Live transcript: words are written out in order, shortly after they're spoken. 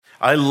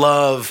I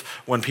love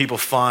when people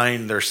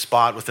find their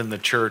spot within the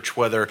church,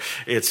 whether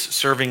it's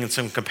serving in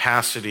some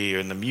capacity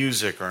in the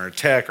music or in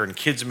tech or in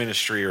kids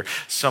ministry or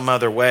some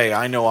other way.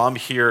 I know I'm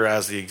here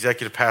as the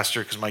executive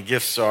pastor because my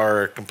gifts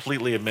are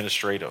completely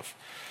administrative.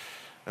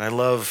 And I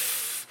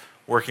love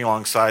working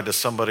alongside to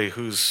somebody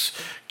whose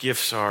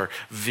gifts are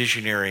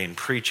visionary and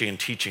preaching and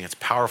teaching. It's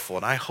powerful.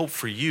 And I hope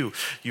for you,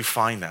 you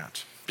find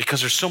that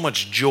because there's so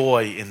much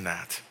joy in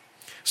that.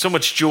 So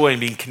much joy in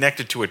being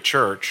connected to a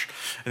church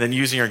and then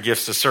using our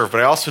gifts to serve.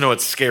 But I also know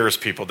it scares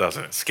people,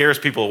 doesn't it? It scares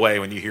people away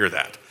when you hear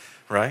that,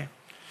 right?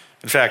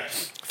 In fact,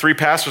 3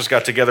 pastors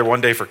got together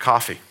one day for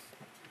coffee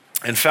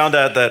and found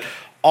out that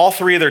all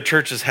 3 of their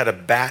churches had a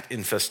bat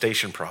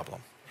infestation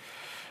problem.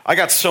 I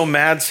got so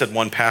mad, said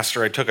one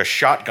pastor, I took a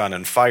shotgun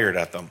and fired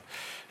at them.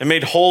 It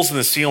made holes in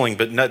the ceiling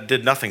but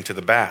did nothing to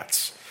the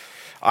bats.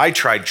 I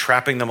tried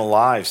trapping them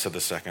alive, said the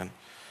second.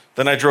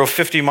 Then I drove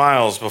 50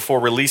 miles before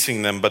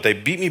releasing them, but they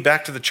beat me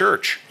back to the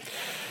church.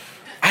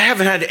 I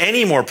haven't had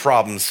any more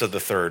problems, said the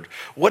third.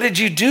 What did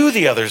you do?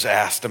 The others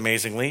asked,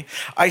 amazingly.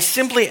 I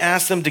simply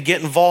asked them to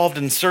get involved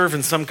and serve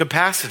in some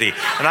capacity,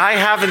 and I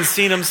haven't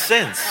seen them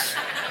since.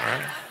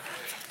 Right?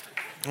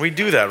 We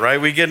do that,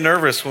 right? We get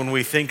nervous when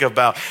we think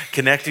about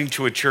connecting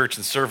to a church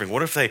and serving.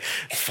 What if they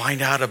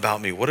find out about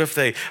me? What if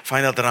they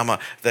find out that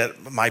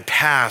that my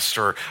past,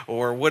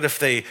 or what if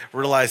they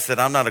realize that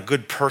I'm not a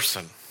good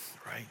person?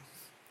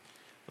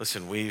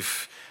 Listen,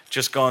 we've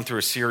just gone through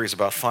a series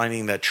about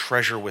finding that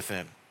treasure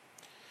within.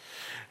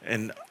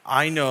 And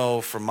I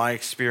know from my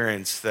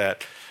experience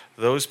that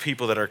those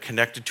people that are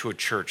connected to a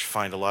church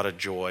find a lot of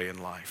joy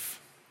in life.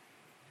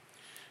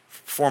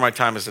 Before my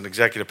time as an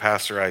executive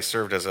pastor, I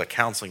served as a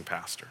counseling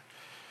pastor.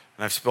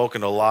 And I've spoken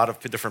to a lot of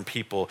different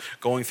people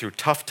going through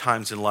tough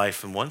times in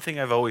life. And one thing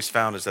I've always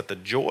found is that the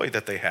joy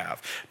that they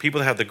have, people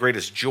that have the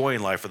greatest joy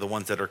in life are the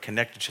ones that are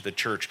connected to the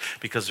church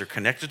because they're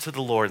connected to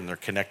the Lord and they're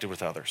connected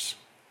with others.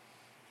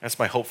 That's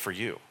my hope for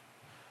you.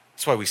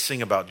 That's why we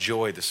sing about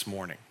joy this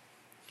morning.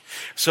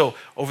 So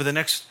over the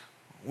next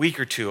week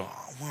or two,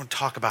 I want to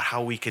talk about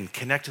how we can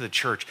connect to the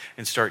church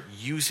and start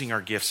using our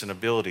gifts and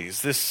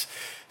abilities. This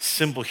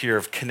symbol here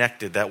of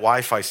connected, that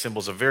Wi-Fi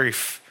symbol, is a very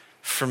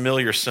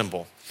familiar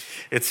symbol.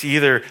 It's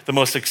either the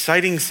most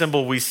exciting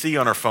symbol we see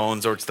on our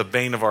phones or it's the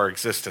bane of our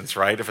existence,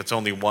 right? If it's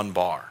only one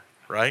bar,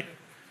 right?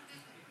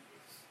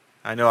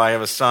 I know I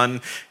have a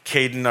son,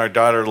 Caden, our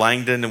daughter,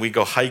 Langdon, and we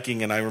go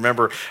hiking. And I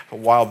remember a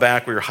while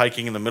back we were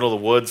hiking in the middle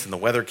of the woods and the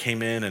weather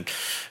came in and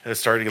it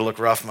started to look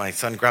rough. My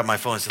son grabbed my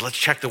phone and said, let's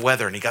check the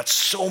weather. And he got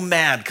so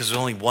mad because there's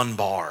only one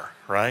bar,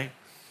 right?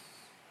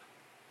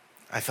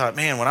 I thought,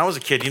 man, when I was a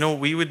kid, you know what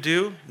we would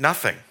do?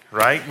 Nothing,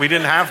 right? We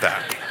didn't have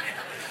that.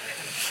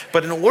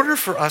 But in order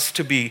for us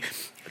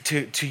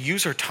to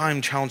use our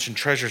time, challenge, and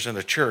treasures in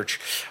the church,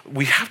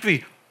 we have to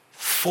be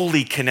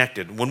fully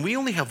connected. When we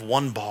only have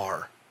one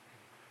bar,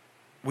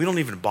 we don't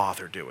even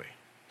bother, do we?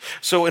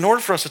 So in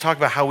order for us to talk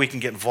about how we can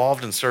get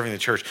involved in serving the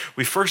church,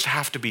 we first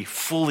have to be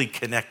fully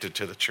connected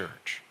to the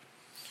church.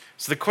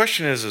 So the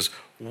question is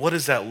what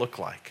does that look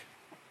like?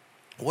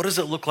 What does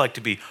it look like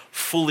to be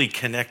fully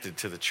connected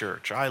to the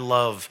church? I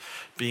love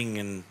being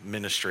in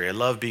ministry. I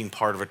love being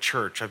part of a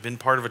church. I've been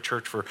part of a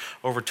church for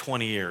over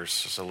 20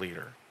 years as a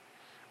leader.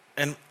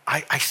 And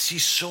I see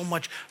so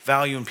much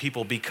value in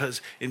people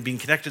in being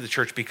connected to the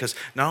church because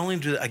not only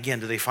do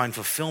they find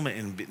fulfillment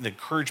and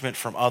encouragement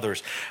from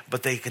others,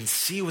 but they can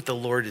see what the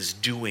Lord is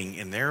doing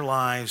in their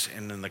lives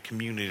and in the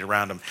community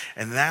around them.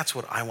 And that's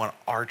what I want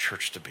our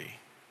church to be.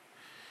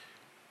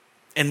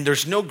 And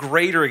there's no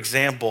greater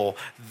example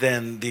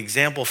than the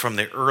example from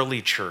the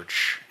early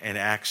church in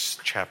Acts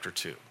chapter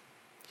 2.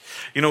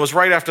 You know, it was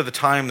right after the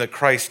time that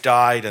Christ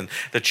died and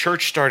the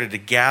church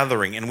started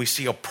gathering, and we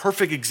see a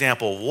perfect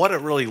example of what it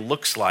really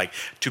looks like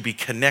to be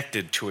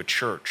connected to a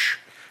church.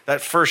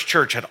 That first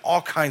church had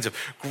all kinds of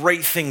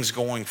great things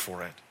going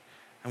for it,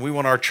 and we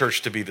want our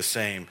church to be the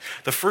same.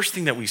 The first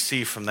thing that we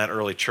see from that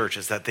early church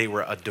is that they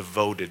were a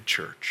devoted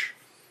church.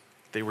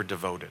 They were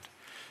devoted.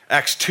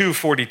 Acts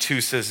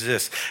 2:42 says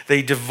this,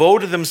 they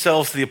devoted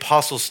themselves to the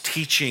apostles'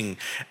 teaching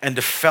and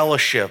to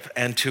fellowship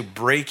and to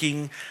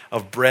breaking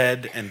of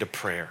bread and to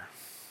prayer.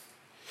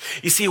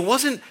 You see, it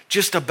wasn't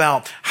just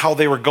about how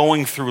they were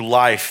going through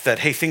life, that,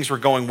 hey, things were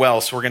going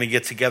well, so we're going to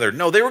get together.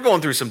 No, they were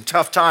going through some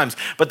tough times,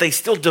 but they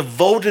still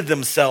devoted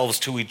themselves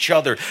to each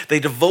other. They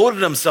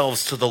devoted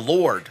themselves to the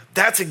Lord.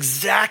 That's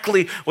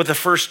exactly what the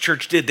first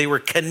church did. They were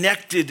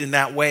connected in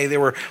that way. They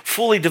were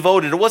fully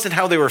devoted. It wasn't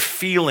how they were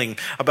feeling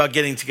about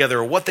getting together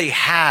or what they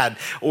had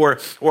or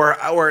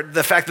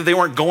the fact that they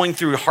weren't going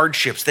through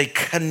hardships. They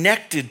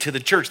connected to the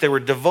church. They were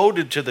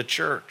devoted to the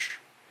church.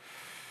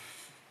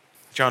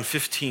 John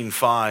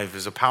 15:5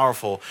 is a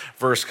powerful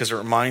verse because it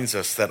reminds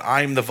us that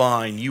I'm the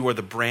vine, you are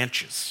the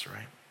branches,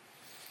 right?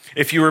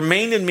 If you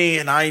remain in me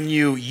and I in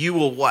you, you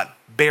will what?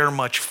 Bear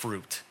much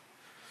fruit.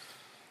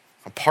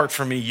 Apart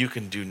from me, you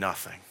can do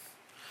nothing.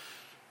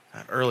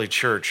 That early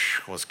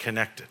church was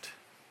connected.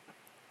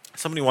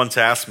 Somebody once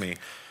asked me,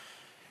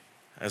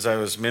 as I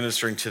was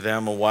ministering to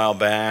them a while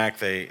back,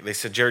 they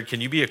said, Jared, can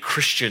you be a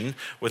Christian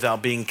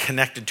without being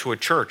connected to a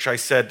church? I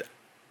said,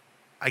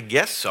 I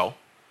guess so.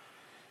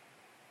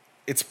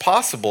 It's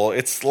possible.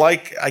 It's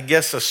like, I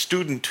guess, a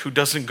student who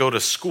doesn't go to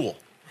school,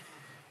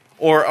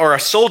 or a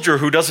soldier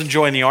who doesn't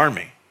join the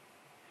army,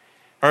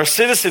 or a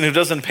citizen who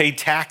doesn't pay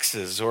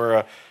taxes,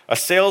 or a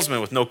salesman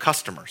with no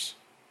customers.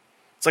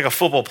 It's like a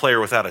football player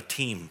without a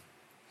team,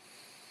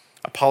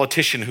 a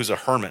politician who's a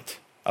hermit,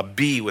 a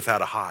bee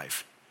without a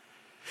hive.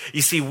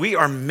 You see, we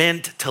are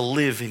meant to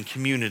live in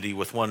community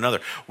with one another.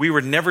 We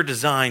were never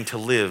designed to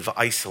live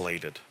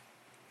isolated.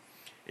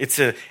 It's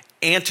an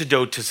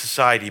antidote to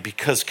society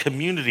because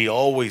community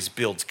always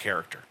builds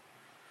character,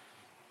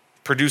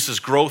 produces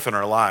growth in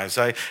our lives.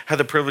 I had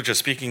the privilege of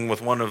speaking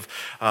with one of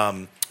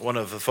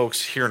the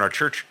folks here in our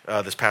church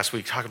this past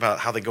week, talking about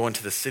how they go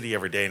into the city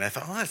every day. And I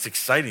thought, oh, that's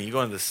exciting. You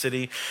go into the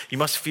city, you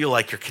must feel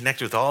like you're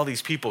connected with all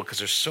these people because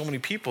there's so many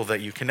people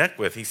that you connect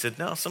with. He said,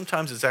 no,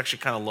 sometimes it's actually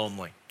kind of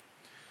lonely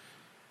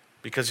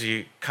because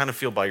you kind of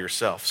feel by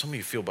yourself. Some of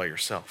you feel by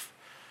yourself.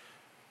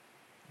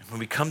 And when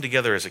we come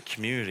together as a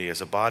community,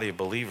 as a body of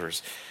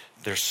believers,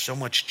 there's so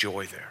much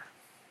joy there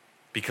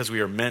because we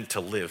are meant to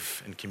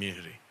live in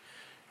community.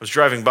 I was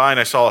driving by and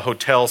I saw a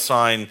hotel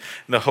sign. And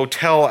the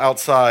hotel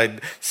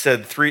outside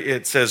said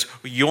it says,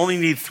 you only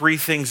need 3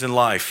 things in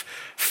life: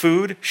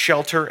 food,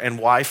 shelter, and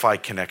Wi-Fi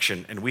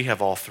connection. And we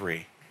have all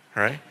 3,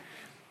 right?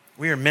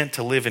 We are meant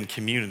to live in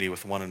community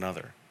with one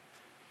another.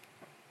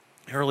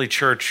 The early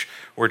church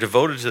were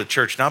devoted to the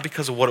church, not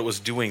because of what it was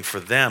doing for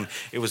them.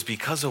 It was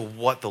because of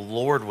what the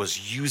Lord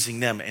was using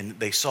them, and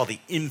they saw the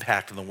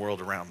impact in the world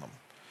around them.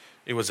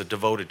 It was a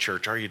devoted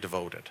church. Are you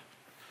devoted?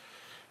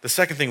 The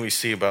second thing we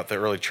see about the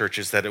early church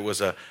is that it was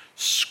a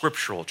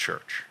scriptural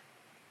church.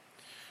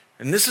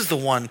 And this is the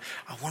one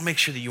I want to make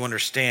sure that you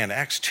understand.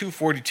 Acts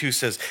 2:42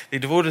 says they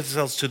devoted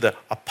themselves to the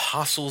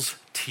apostles'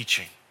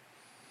 teaching.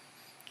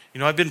 You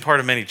know, I've been part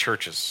of many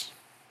churches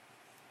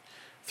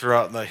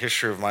throughout the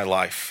history of my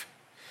life.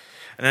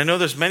 And I know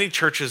there's many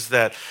churches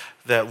that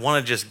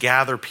want to just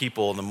gather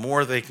people, and the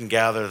more they can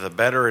gather, the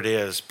better it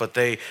is. But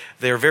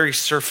they're very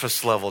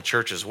surface level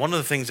churches. One of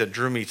the things that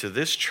drew me to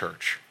this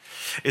church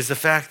is the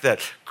fact that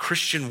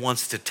Christian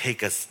wants to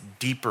take us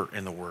deeper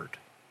in the Word.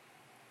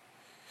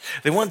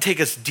 They want to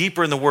take us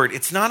deeper in the Word.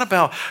 It's not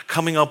about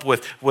coming up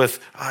with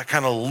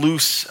kind of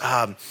loose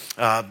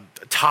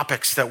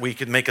topics that we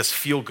could make us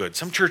feel good.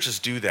 Some churches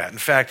do that. In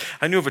fact,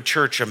 I knew of a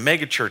church, a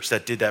mega church,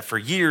 that did that for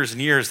years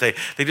and years. They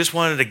just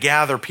wanted to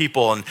gather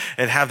people and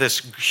have this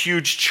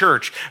huge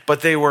church,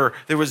 but it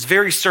was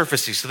very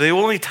surfacey. So they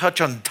only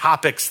touch on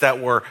topics that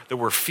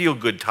were feel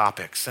good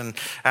topics. And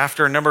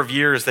after a number of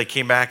years, they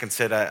came back and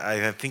said,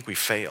 I think we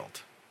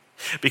failed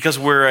because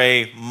we're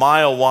a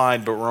mile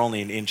wide, but we're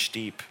only an inch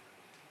deep.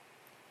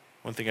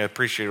 One thing I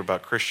appreciate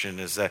about Christian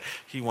is that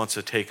he wants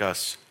to take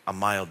us a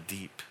mile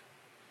deep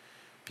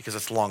because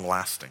it's long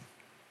lasting.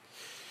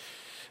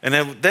 And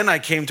then I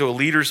came to a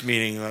leaders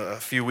meeting a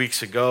few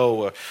weeks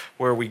ago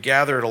where we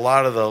gathered a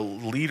lot of the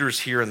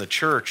leaders here in the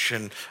church,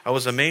 and I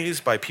was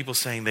amazed by people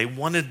saying they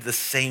wanted the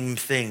same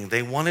thing.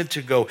 They wanted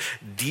to go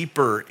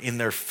deeper in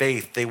their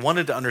faith. They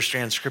wanted to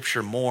understand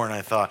Scripture more, and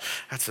I thought,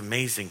 that's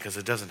amazing because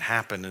it doesn't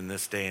happen in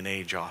this day and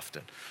age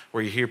often,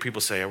 where you hear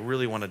people say, I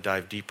really want to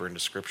dive deeper into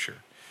Scripture.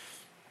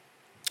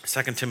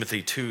 2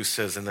 Timothy 2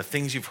 says, and the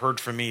things you've heard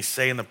from me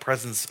say in the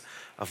presence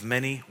of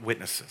many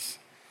witnesses,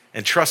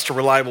 and trust to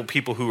reliable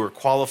people who are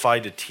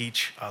qualified to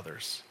teach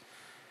others.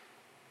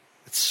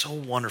 It's so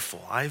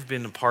wonderful. I've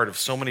been a part of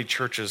so many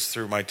churches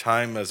through my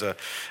time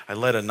I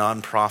led a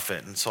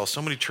nonprofit and saw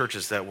so many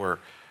churches that were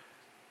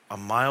a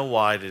mile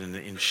wide and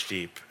an inch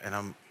deep. And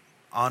I'm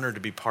honored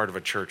to be part of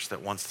a church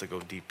that wants to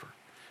go deeper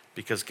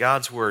because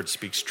God's word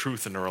speaks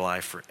truth into our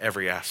life for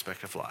every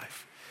aspect of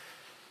life.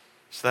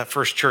 So that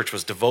first church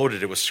was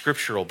devoted, it was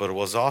scriptural, but it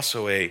was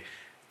also a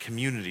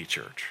community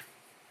church.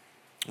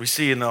 We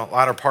see in the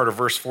latter part of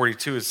verse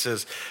 42, it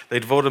says they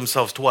devoted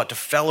themselves to what? To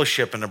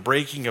fellowship and the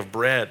breaking of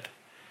bread.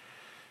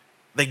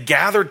 They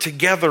gathered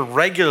together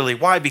regularly.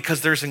 Why? Because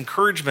there's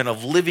encouragement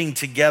of living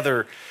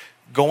together,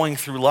 going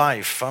through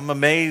life. I'm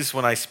amazed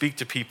when I speak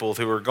to people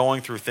who are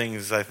going through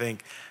things, I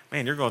think,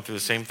 man, you're going through the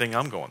same thing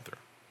I'm going through.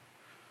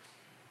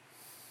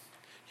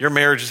 Your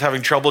marriage is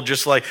having trouble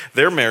just like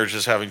their marriage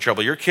is having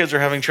trouble. Your kids are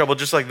having trouble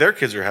just like their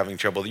kids are having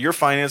trouble. Your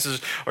finances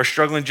are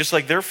struggling just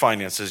like their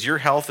finances. Your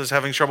health is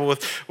having trouble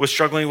with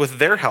struggling with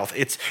their health.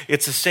 It's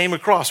the same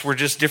across. We're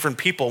just different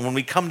people. When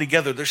we come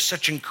together, there's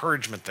such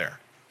encouragement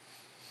there.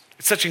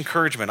 It's such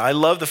encouragement. I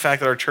love the fact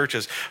that our church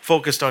is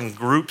focused on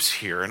groups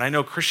here. And I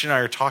know Christian and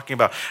I are talking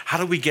about how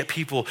do we get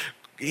people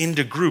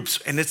into groups.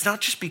 And it's not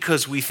just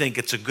because we think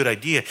it's a good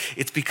idea.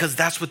 It's because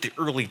that's what the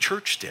early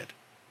church did.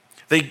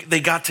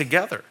 They got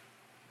together.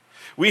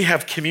 We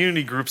have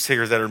community groups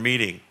here that are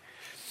meeting.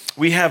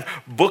 We have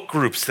book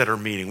groups that are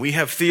meeting. We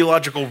have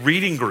theological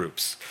reading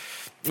groups.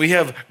 We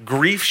have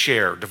grief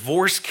share,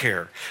 divorce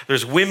care.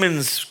 There's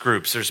women's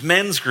groups. There's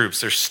men's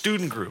groups. There's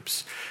student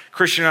groups.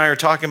 Christian and I are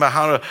talking about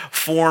how to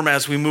form,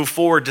 as we move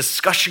forward,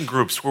 discussion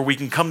groups where we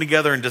can come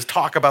together and just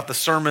talk about the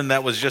sermon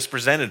that was just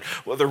presented,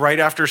 whether right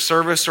after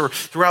service or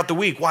throughout the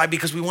week. Why?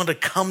 Because we want to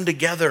come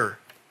together.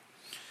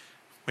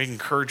 We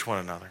encourage one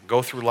another,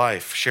 go through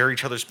life, share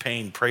each other's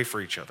pain, pray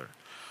for each other.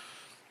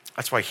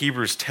 That's why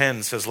Hebrews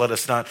 10 says, let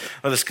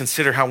us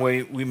consider how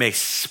we may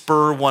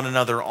spur one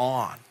another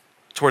on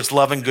towards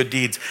love and good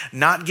deeds,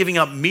 not giving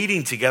up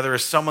meeting together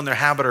as some in their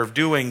habit of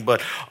doing,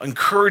 but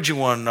encouraging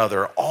one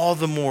another all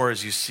the more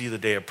as you see the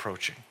day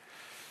approaching.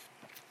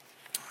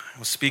 I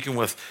was speaking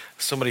with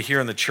somebody here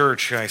in the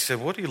church, and I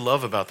said, what do you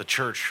love about the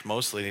church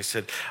mostly? And he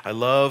said, I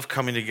love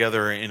coming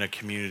together in a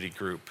community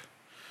group.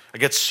 I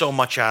get so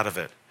much out of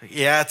it.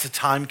 Yeah, it's a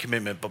time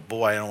commitment, but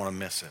boy, I don't want to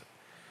miss it.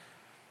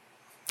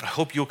 I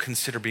hope you'll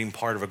consider being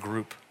part of a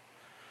group.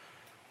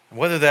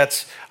 Whether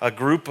that's a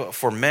group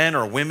for men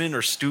or women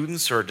or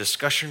students or a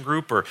discussion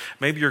group, or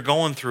maybe you're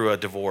going through a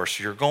divorce,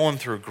 or you're going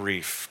through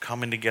grief,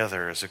 coming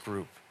together as a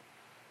group.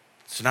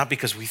 It's not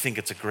because we think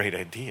it's a great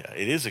idea.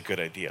 It is a good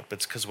idea, but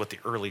it's because what the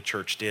early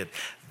church did.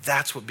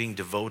 That's what being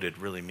devoted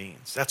really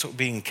means. That's what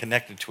being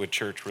connected to a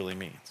church really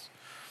means.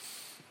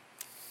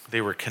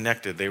 They were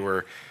connected. They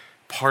were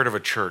part of a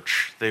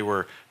church. They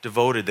were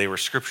devoted. They were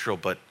scriptural,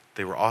 but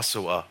they were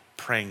also a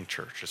praying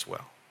church as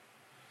well.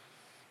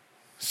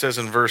 It says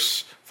in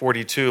verse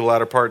 42, the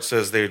latter part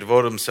says they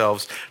devote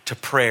themselves to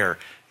prayer.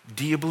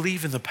 Do you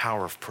believe in the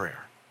power of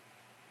prayer?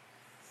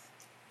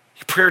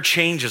 Prayer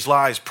changes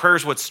lives. Prayer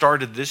is what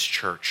started this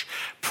church.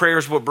 Prayer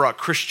is what brought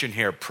Christian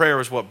here. Prayer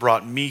is what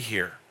brought me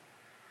here.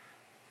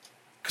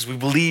 Because we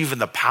believe in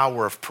the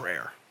power of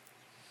prayer.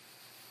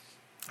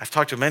 I've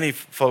talked to many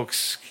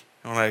folks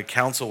when I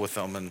counsel with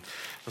them, and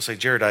they'll say,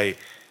 Jared,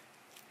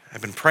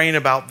 I've been praying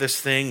about this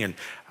thing and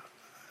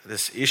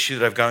this issue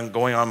that I've got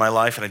going on in my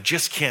life, and I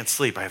just can't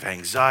sleep. I have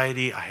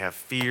anxiety, I have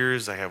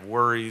fears, I have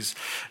worries.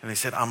 And they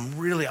said,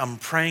 I'm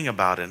praying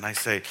about it. And I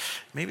say,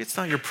 maybe it's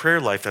not your prayer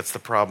life that's the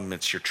problem,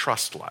 it's your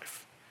trust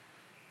life.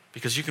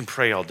 Because you can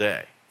pray all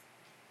day.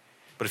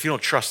 But if you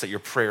don't trust that your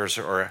prayers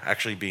are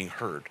actually being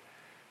heard,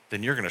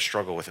 then you're going to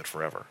struggle with it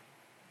forever.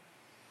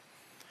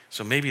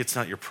 So maybe it's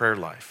not your prayer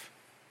life,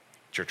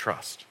 it's your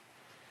trust.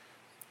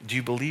 Do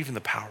you believe in the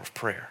power of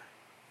prayer?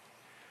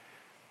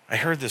 I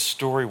heard this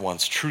story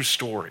once, true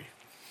story,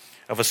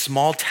 of a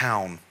small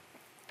town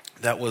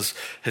that was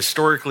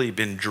historically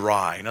been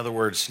dry. In other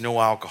words,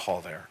 no alcohol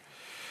there.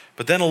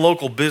 But then a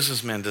local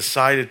businessman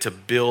decided to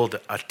build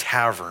a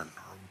tavern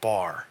or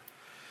bar.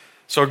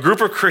 So a group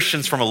of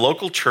Christians from a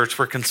local church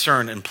were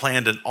concerned and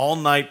planned an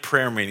all-night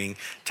prayer meeting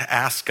to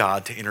ask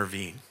God to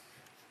intervene.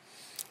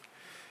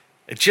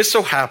 It just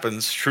so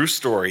happens, true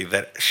story,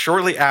 that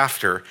shortly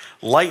after,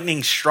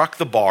 lightning struck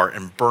the bar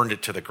and burned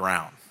it to the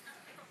ground.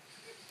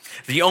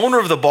 The owner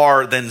of the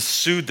bar then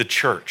sued the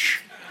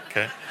church,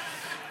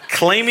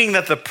 claiming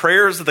that the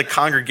prayers of the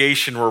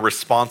congregation were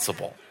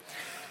responsible.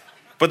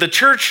 But the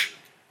church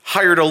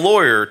hired a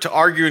lawyer to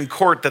argue in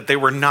court that they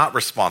were not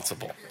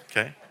responsible.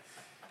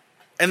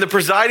 And the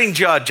presiding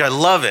judge, I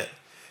love it,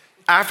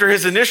 after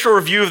his initial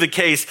review of the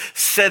case,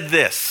 said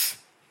this.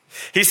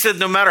 He said,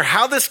 no matter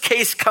how this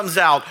case comes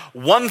out,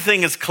 one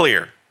thing is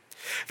clear.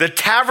 The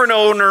tavern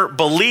owner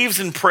believes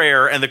in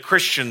prayer and the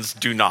Christians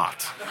do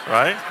not,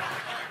 right?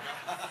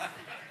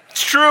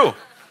 It's true.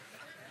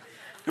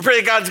 We pray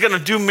that God's going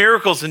to do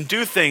miracles and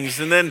do things,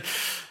 and then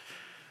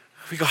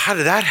we go, how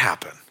did that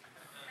happen?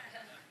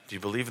 Do you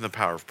believe in the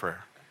power of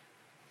prayer?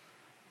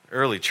 The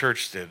early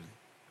church did.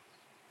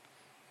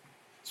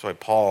 That's why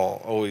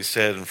Paul always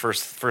said in 1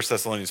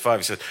 Thessalonians 5,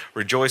 he said,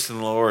 rejoice in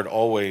the Lord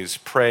always,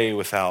 pray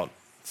without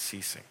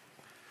ceasing.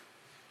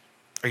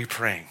 Are you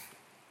praying?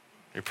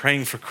 Are you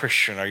praying for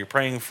Christian? Are you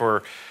praying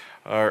for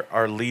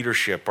our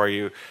leadership?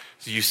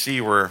 You see,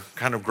 we're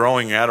kind of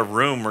growing out of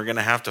room. We're going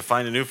to have to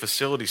find a new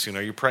facility soon.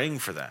 Are you praying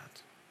for that?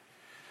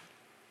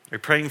 Are you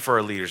praying for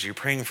our leaders? Are you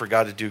praying for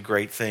God to do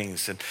great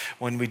things? And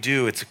when we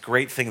do, it's a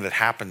great thing that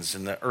happens.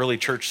 And the early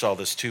church saw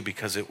this too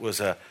because it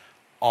was a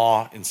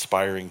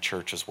awe-inspiring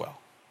church as well.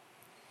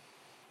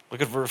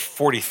 Look at verse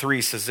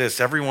 43 says this,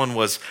 everyone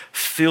was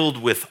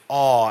filled with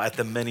awe at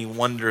the many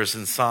wonders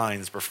and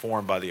signs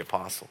performed by the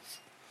apostles.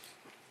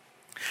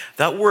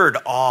 That word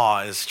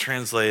awe is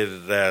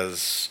translated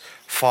as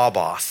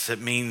phobos. It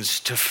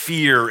means to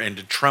fear and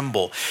to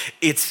tremble.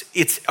 It's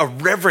a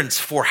reverence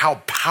for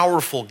how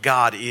powerful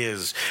God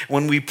is.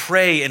 When we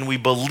pray and we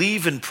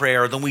believe in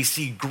prayer, then we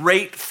see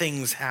great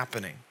things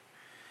happening.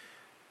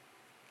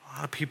 A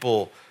lot of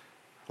people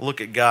look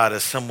at God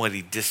as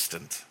somebody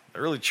distant. The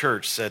early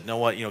church said, know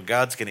what,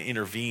 God's going to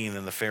intervene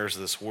in the affairs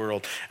of this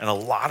world, and a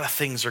lot of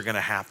things are going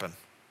to happen.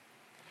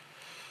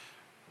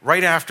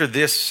 Right after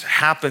this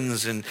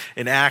happens in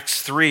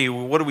Acts 3,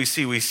 what do we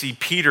see? We see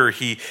Peter,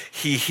 he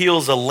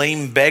heals a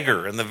lame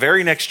beggar in the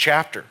very next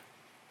chapter.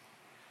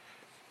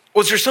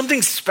 Was there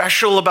something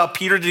special about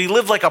Peter? Did he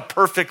live like a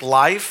perfect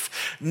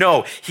life?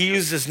 No, he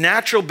used his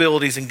natural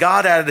abilities, and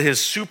God added his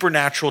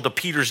supernatural to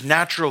Peter's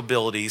natural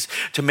abilities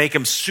to make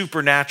him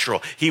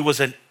supernatural. He was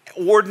a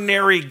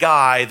ordinary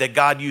guy that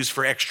God used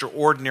for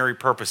extraordinary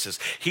purposes.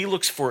 He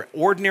looks for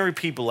ordinary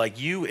people like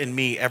you and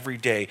me every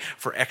day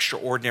for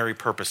extraordinary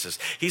purposes.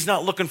 He's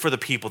not looking for the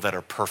people that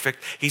are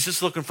perfect. He's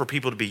just looking for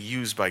people to be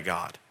used by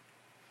God.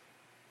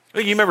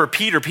 You remember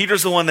Peter.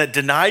 Peter's the one that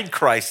denied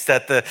Christ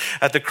at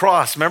the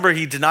cross. Remember,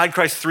 he denied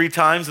Christ 3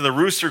 times and the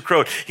rooster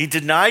crowed. He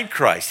denied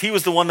Christ. He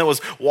was the one that was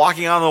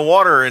walking on the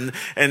water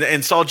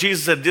and saw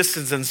Jesus at a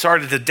distance and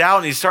started to doubt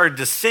and he started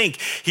to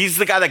sink. He's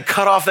the guy that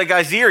cut off that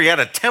guy's ear. He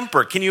had a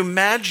temper. Can you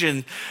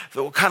imagine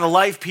the kind of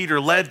life Peter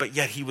led? But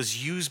yet he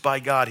was used by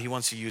God. He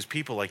wants to use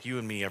people like you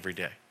and me every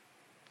day.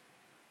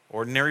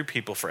 Ordinary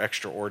people for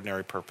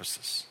extraordinary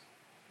purposes.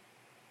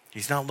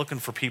 He's not looking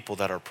for people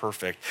that are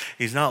perfect.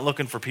 He's not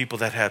looking for people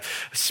that have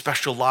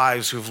special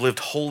lives, who've lived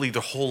holy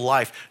their whole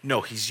life.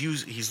 No,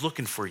 he's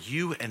looking for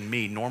you and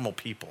me, normal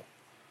people.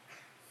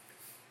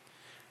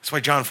 That's why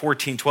John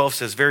 14:12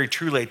 says, very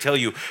truly I tell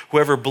you,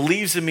 whoever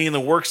believes in me and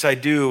the works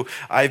I've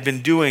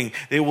been doing,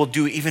 they will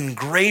do even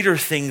greater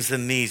things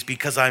than these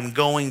because I'm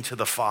going to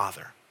the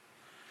Father.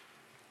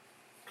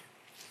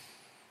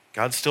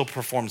 God still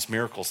performs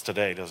miracles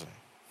today, doesn't he?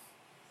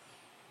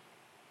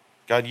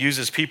 God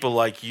uses people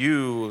like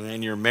you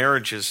and your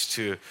marriages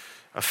to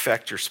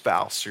affect your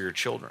spouse or your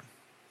children.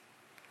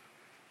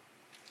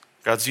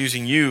 God's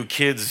using you,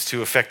 kids,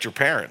 to affect your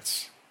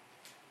parents.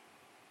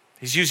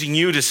 He's using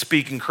you to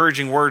speak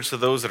encouraging words to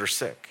those that are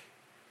sick.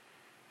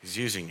 He's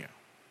using you.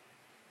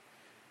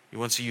 He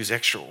wants to use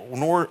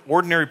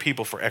ordinary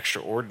people for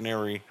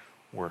extraordinary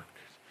work.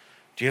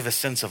 Do you have a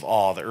sense of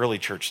awe? The early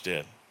church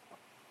did.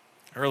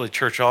 The early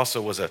church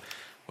also was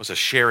a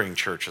sharing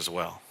church as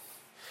well.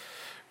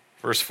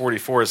 Verse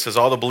 44, it says,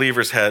 all the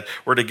believers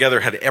were together,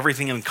 had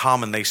everything in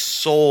common. They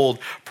sold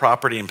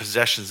property and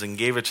possessions and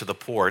gave it to the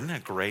poor. Isn't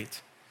that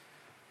great?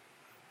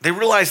 They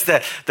realized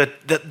that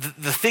the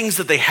things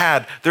that they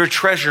had, their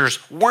treasures,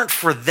 weren't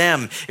for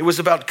them. It was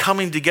about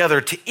coming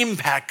together to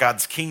impact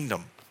God's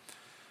kingdom.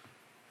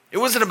 It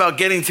wasn't about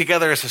getting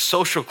together as a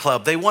social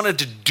club. They wanted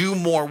to do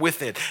more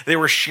with it. They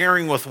were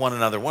sharing with one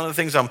another. One of the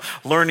things I'm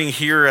learning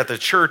here at the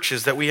church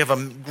is that we have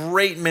a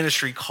great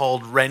ministry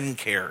called Ren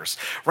Cares.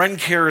 Ren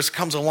Cares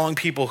comes along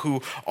people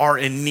who are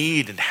in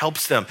need and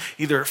helps them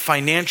either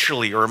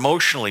financially or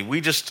emotionally.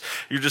 You just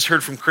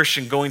heard from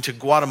Christian going to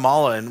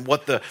Guatemala and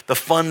what the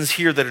funds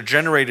here that are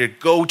generated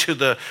go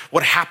to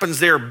what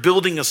happens there,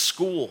 building a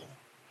school.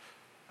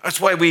 That's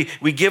why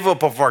we give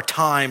up of our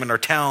time and our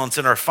talents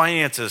and our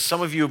finances.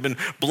 Some of you have been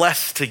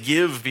blessed to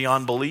give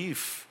beyond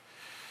belief.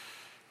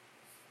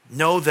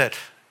 Know that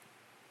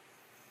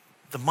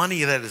the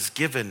money that is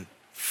given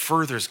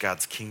furthers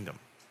God's kingdom.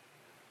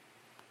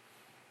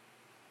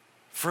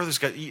 Furthers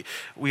God.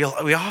 We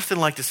often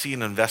like to see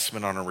an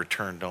investment on a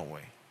return, don't we?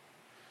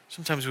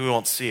 Sometimes we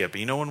won't see it, but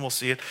you know when we'll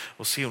see it?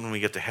 We'll see it when we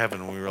get to heaven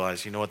and we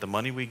realize, you know what, the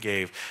money we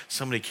gave,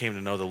 somebody came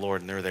to know the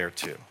Lord and they're there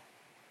too.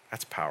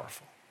 That's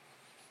powerful.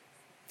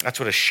 That's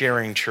what a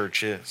sharing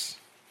church is.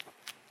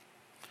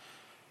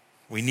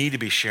 We need to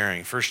be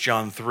sharing. 1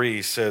 John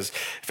 3 says,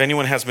 if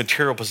anyone has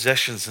material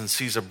possessions and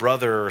sees a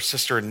brother or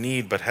sister in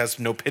need but has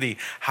no pity,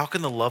 how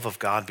can the love of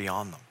God be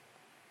on them?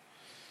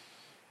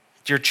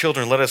 Dear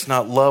children, let us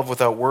not love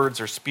without words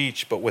or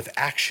speech, but with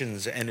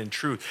actions and in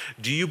truth.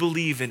 Do you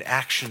believe in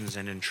actions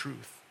and in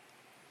truth?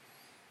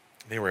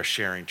 They were a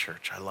sharing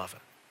church. I love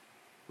it.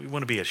 We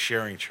want to be a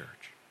sharing church.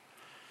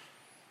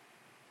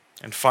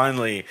 And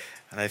finally,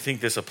 and I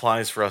think this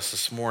applies for us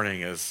this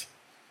morning, is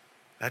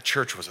that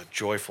church was a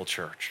joyful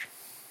church.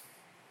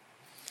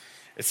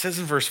 It says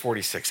in verse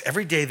 46,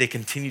 every day they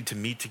continued to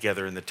meet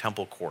together in the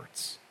temple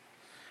courts.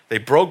 They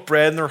broke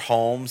bread in their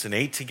homes and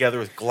ate together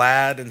with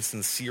glad and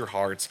sincere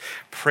hearts,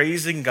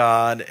 praising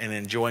God and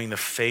enjoying the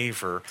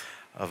favor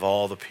of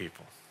all the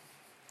people.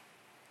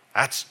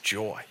 That's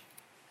joy.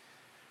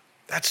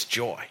 That's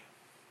joy.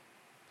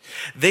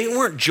 They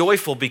weren't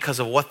joyful because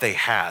of what they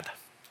had.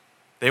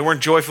 They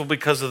weren't joyful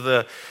because of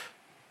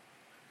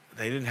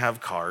they didn't have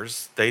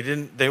cars.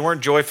 They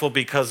weren't joyful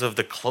because of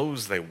the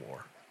clothes they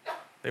wore.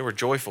 They were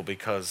joyful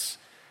because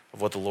of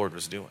what the Lord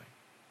was doing.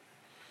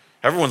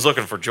 Everyone's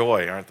looking for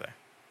joy, aren't they?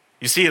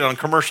 You see it on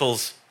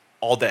commercials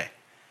all day.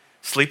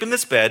 Sleep in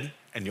this bed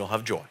and you'll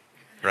have joy,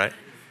 right?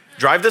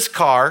 Drive this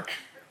car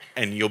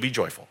and you'll be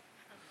joyful.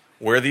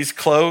 Wear these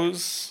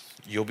clothes,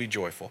 you'll be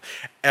joyful.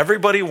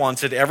 Everybody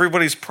wants it.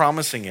 Everybody's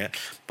promising it,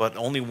 but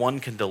only one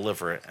can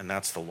deliver it, and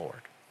that's the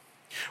Lord.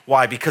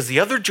 Why? Because the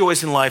other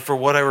joys in life are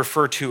what I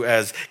refer to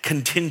as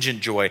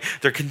contingent joy.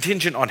 They're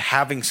contingent on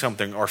having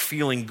something or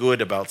feeling good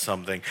about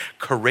something.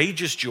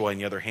 Courageous joy, on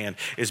the other hand,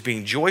 is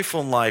being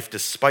joyful in life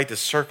despite the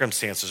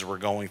circumstances we're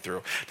going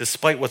through,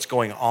 despite what's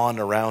going on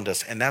around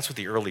us. And that's what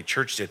the early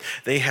church did.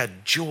 They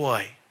had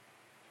joy.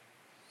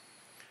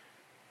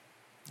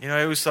 You know,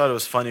 I always thought it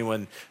was funny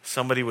when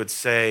somebody would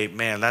say,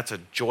 man, that's a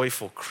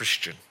joyful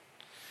Christian.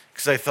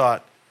 Because I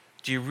thought,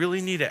 do you really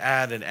need to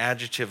add an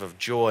adjective of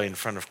joy in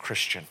front of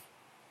Christian?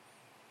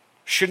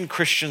 Shouldn't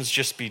Christians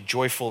just be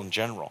joyful in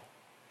general?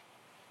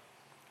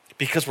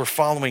 Because we're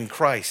following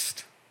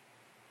Christ.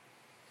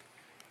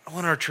 I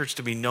want our church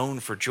to be known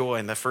for joy.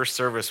 In the first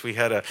service, we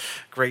had a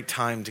great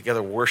time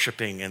together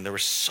worshiping, and there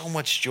was so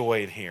much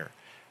joy in here.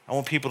 I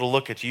want people to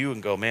look at you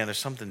and go, man, there's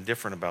something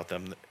different about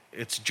them.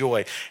 It's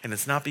joy. And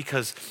it's not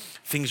because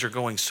things are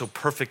going so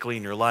perfectly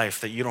in your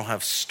life that you don't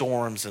have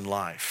storms in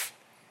life.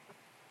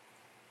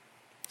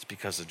 It's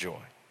because of joy.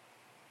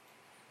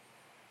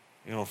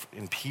 You know,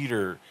 in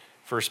Peter,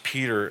 1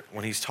 Peter,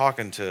 when he's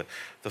talking to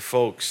the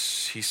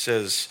folks, he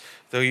says,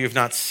 though you have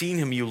not seen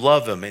him, you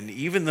love him. And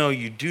even though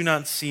you do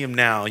not see him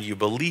now, you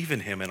believe in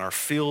him and are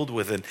filled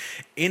with an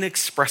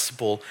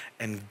inexpressible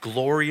and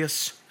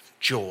glorious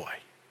joy.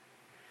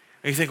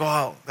 And you think,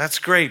 oh, that's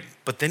great.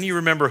 But then you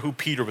remember who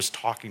Peter was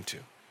talking to.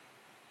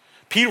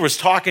 Peter was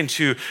talking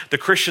to the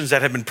Christians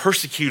that had been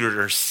persecuted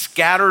or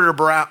scattered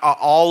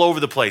all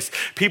over the place.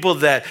 People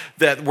that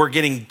were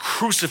getting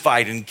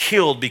crucified and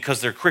killed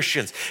because they're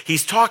Christians.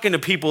 He's talking to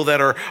people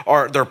that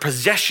are their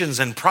possessions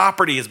and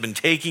property has been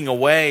taken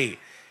away.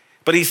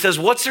 But he says,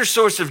 what's their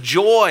source of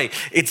joy?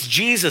 It's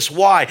Jesus.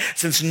 Why?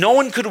 Since no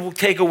one could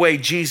take away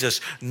Jesus,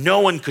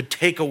 no one could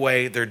take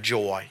away their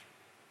joy.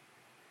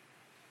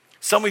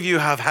 Some of you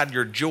have had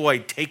your joy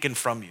taken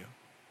from you.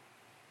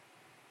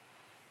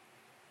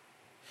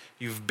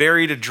 You've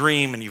buried a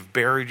dream and you've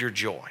buried your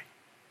joy.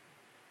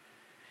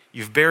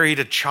 You've buried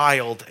a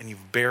child and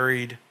you've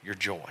buried your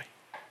joy.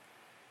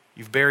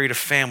 You've buried a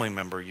family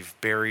member, you've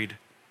buried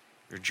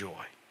your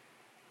joy.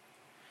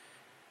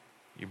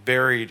 You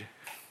buried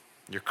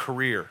your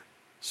career,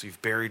 so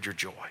you've buried your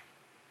joy.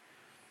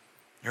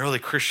 The early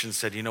Christians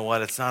said, you know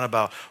what, it's not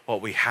about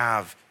what we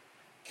have,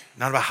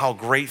 not about how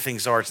great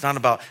things are. It's not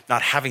about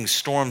not having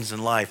storms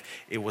in life.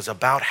 It was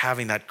about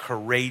having that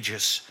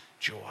courageous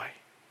joy.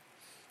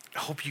 I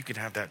hope you can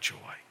have that joy.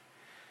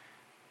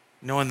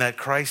 Knowing that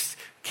Christ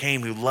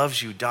came, who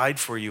loves you, died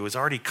for you, has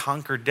already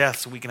conquered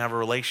death so we can have a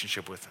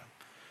relationship with him.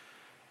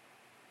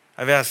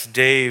 I've asked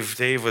Dave.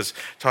 Dave was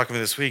talking to me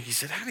this week. He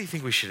said, how do you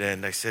think we should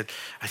end? I said,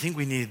 I think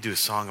we need to do a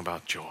song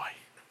about joy.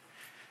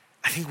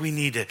 I think we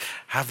need to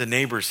have the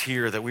neighbors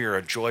hear that we are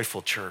a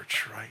joyful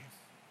church, right?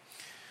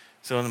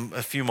 So in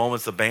a few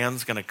moments, the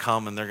band's going to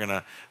come and they're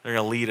going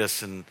to lead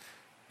us in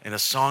a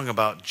song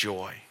about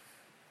joy.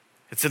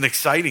 It's an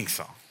exciting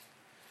song.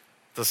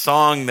 The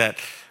song that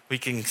we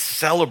can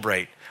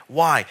celebrate.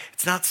 Why?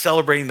 It's not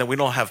celebrating that we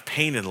don't have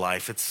pain in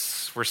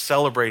life. We're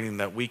celebrating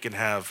that we can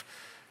have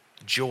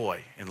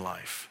joy in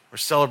life. We're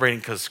celebrating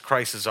because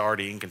Christ is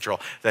already in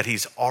control, that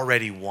he's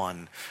already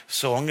won.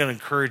 So I'm going to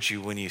encourage you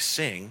when you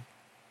sing,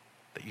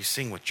 that you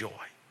sing with joy.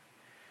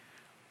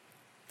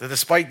 That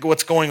despite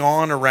what's going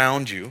on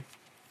around you,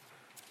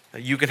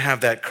 that you can have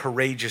that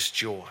courageous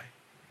joy.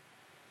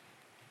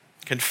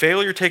 Can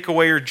failure take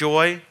away your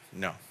joy?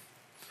 No.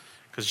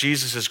 Because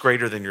Jesus is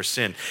greater than your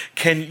sin.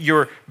 Can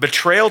your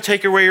betrayal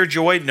take away your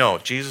joy? No,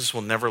 Jesus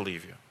will never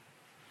leave you.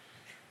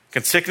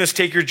 Can sickness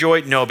take your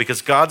joy? No,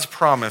 because God's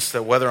promised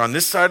that whether on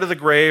this side of the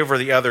grave or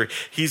the other,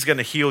 he's going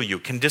to heal you.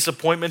 Can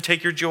disappointment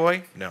take your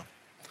joy? No.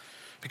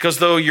 Because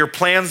though your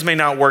plans may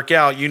not work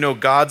out, you know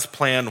God's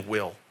plan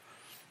will.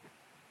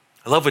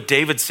 I love what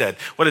David said.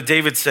 What did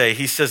David say?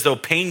 He says, though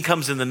pain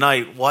comes in the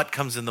night, what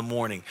comes in the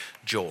morning?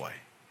 Joy.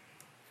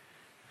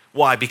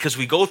 Why? Because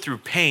we go through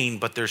pain,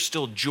 but there's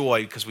still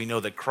joy because we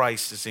know that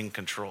Christ is in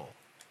control.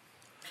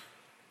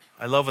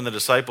 I love when the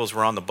disciples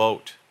were on the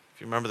boat.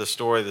 If you remember the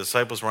story, the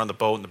disciples were on the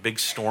boat and the big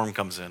storm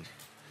comes in.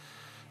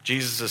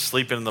 Jesus is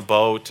sleeping in the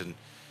boat and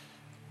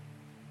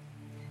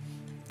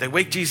they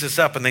wake Jesus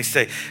up and they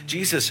say,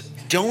 Jesus,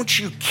 don't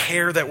you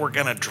care that we're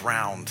going to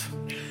drown?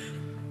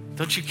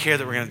 Don't you care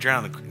that we're going to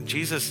drown? And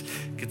Jesus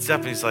gets up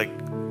and he's like,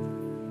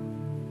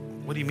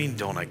 what do you mean,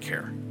 don't I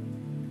care?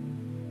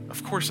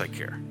 Of course I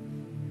care.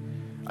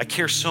 I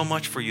care so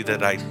much for you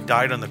that I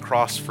died on the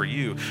cross for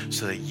you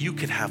so that you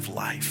can have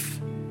life.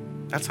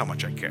 That's how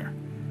much I care.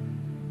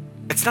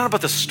 It's not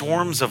about the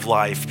storms of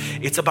life.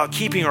 It's about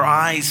keeping our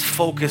eyes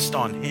focused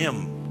on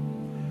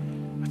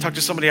him. I talked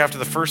to somebody after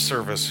the first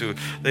service who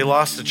they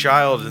lost a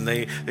child and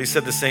they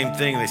said the same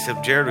thing. They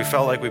said, Jared, we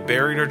felt like we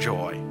buried our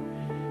joy.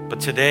 But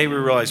today we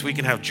realize we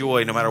can have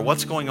joy no matter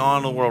what's going on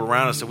in the world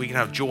around us, that we can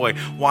have joy.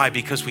 Why?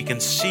 Because we can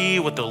see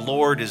what the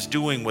Lord is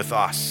doing with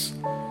us.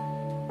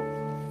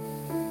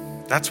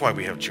 That's why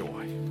we have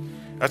joy.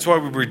 That's why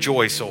we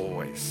rejoice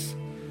always.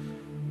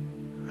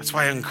 That's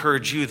why I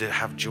encourage you to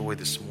have joy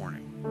this morning.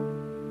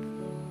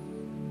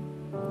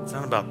 It's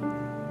not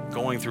about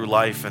going through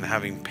life and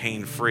having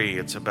pain-free.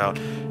 It's about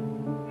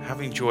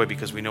having joy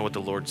because we know what the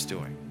Lord's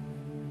doing.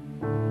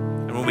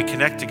 And when we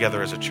connect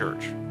together as a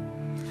church,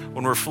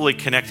 when we're fully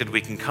connected,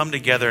 we can come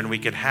together and we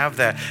can have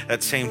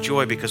that same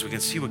joy because we can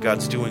see what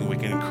God's doing. We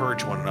can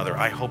encourage one another.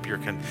 I hope you're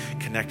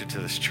connected to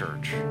this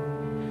church.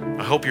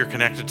 I hope you're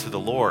connected to the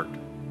Lord.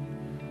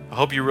 I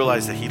hope you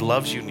realize that he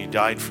loves you and he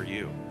died for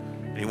you.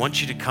 And he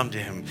wants you to come to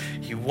him.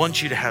 He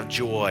wants you to have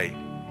joy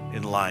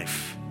in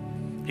life.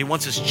 He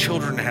wants his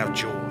children to have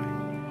joy.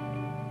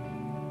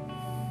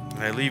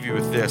 And I leave you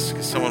with this,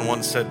 because someone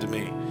once said to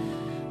me,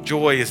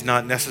 joy is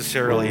not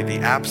necessarily the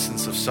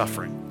absence of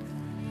suffering,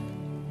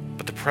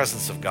 but the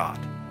presence of God.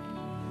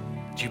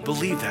 Do you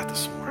believe that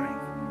this morning?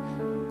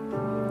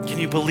 Can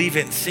you believe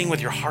it and sing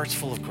with your hearts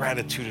full of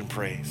gratitude and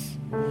praise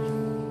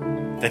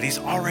that he's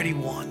already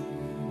won?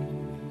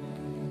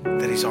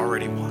 That he's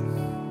already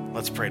won.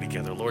 Let's pray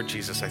together. Lord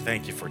Jesus, I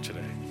thank you for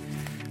today.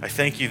 I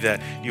thank you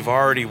that you've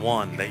already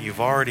won, that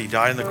you've already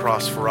died on the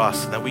cross for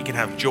us, and that we can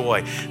have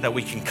joy, that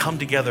we can come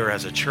together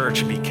as a church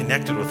and be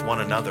connected with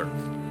one another,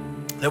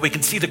 that we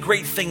can see the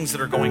great things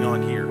that are going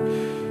on here,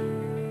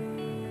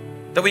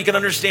 that we can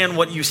understand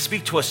what you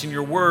speak to us in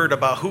your word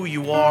about who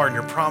you are and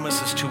your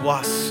promises to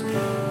us,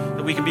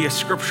 that we can be a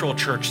scriptural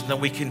church, and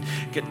that we can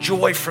get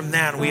joy from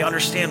that, and we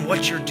understand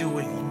what you're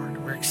doing,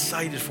 Lord. We're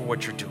excited for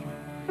what you're doing,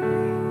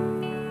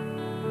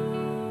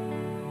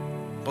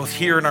 both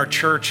here in our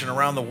church and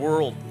around the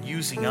world,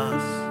 using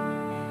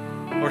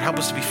us. Lord, help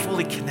us to be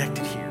fully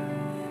connected here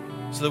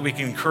so that we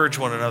can encourage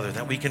one another,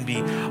 that we can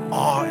be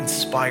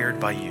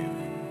awe-inspired by you.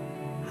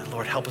 And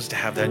Lord, help us to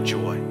have that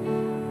joy,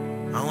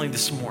 not only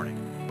this morning,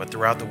 but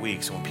throughout the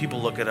week. So when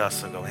people look at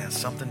us, they'll go, man,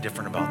 something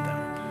different about them.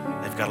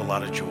 They've got a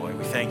lot of joy.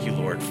 We thank you,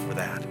 Lord, for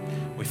that.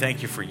 We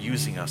thank you for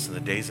using us in the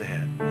days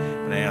ahead.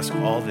 And I ask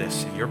all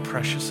this in your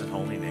precious and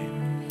holy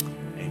name.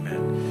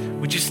 Amen.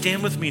 Would you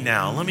stand with me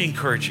now? Let me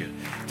encourage you.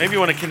 Maybe you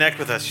want to connect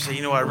with us. You say,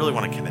 you know what, I really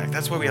want to connect.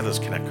 That's why we have those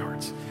connect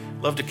cards.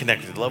 Love to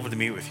connect with you. Love to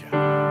meet with you. You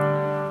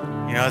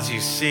know, as you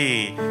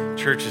see,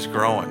 church is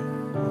growing.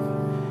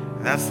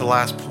 And that's the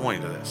last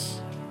point of this.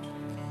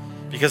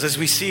 Because as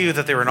we see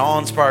that they were an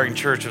awe-inspiring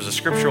church, it was a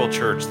scriptural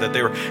church, that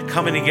they were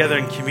coming together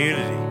in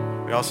community,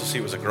 we also see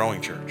it was a growing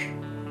church.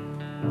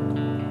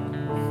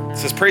 It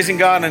says, praising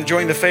God and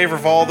enjoying the favor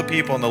of all the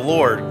people, and the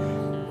Lord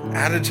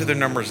added to their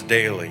numbers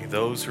daily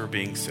those who are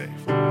being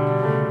saved.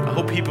 I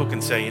hope people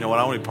can say, you know what,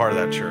 I want to be part of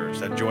that church,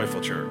 that joyful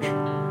church.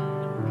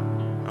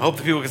 I hope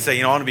that people can say,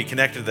 you know, I want to be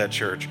connected to that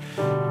church.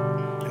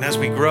 And as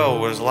we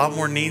grow, there's a lot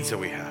more needs that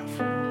we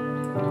have.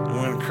 I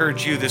want to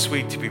encourage you this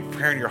week to be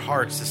preparing your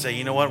hearts to say,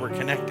 you know what, we're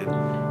connected.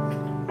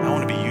 I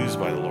want to be used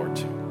by the Lord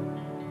too.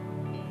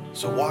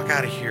 So walk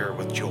out of here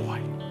with joy.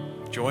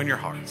 Joy in your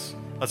hearts.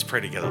 Let's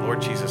pray together.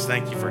 Lord Jesus,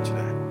 thank you for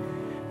today.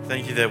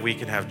 Thank you that we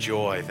can have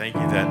joy. Thank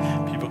you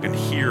that people can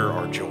hear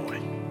our joy.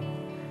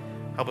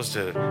 Help us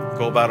to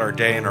go about our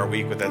day and our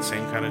week with that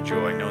same kind of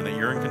joy, knowing that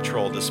you're in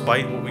control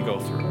despite what we go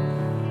through.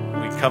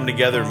 We come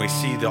together and we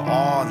see the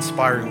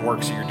awe-inspiring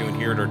works that you're doing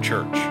here at our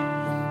church.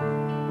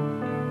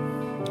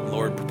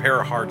 Lord, prepare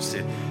our hearts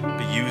to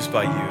be used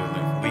by you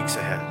in the weeks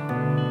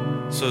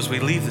ahead. So as we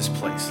leave this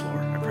place,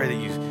 Lord, I pray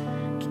that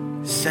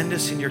you send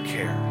us in your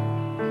care.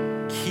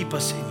 Keep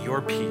us in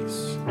your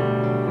peace.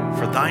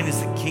 For thine is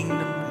the kingdom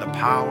and the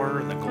power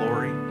and the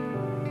glory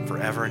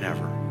forever and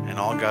ever. And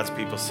all God's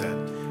people said,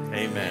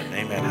 amen.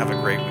 Amen. Have a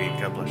great week.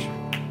 God bless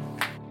you.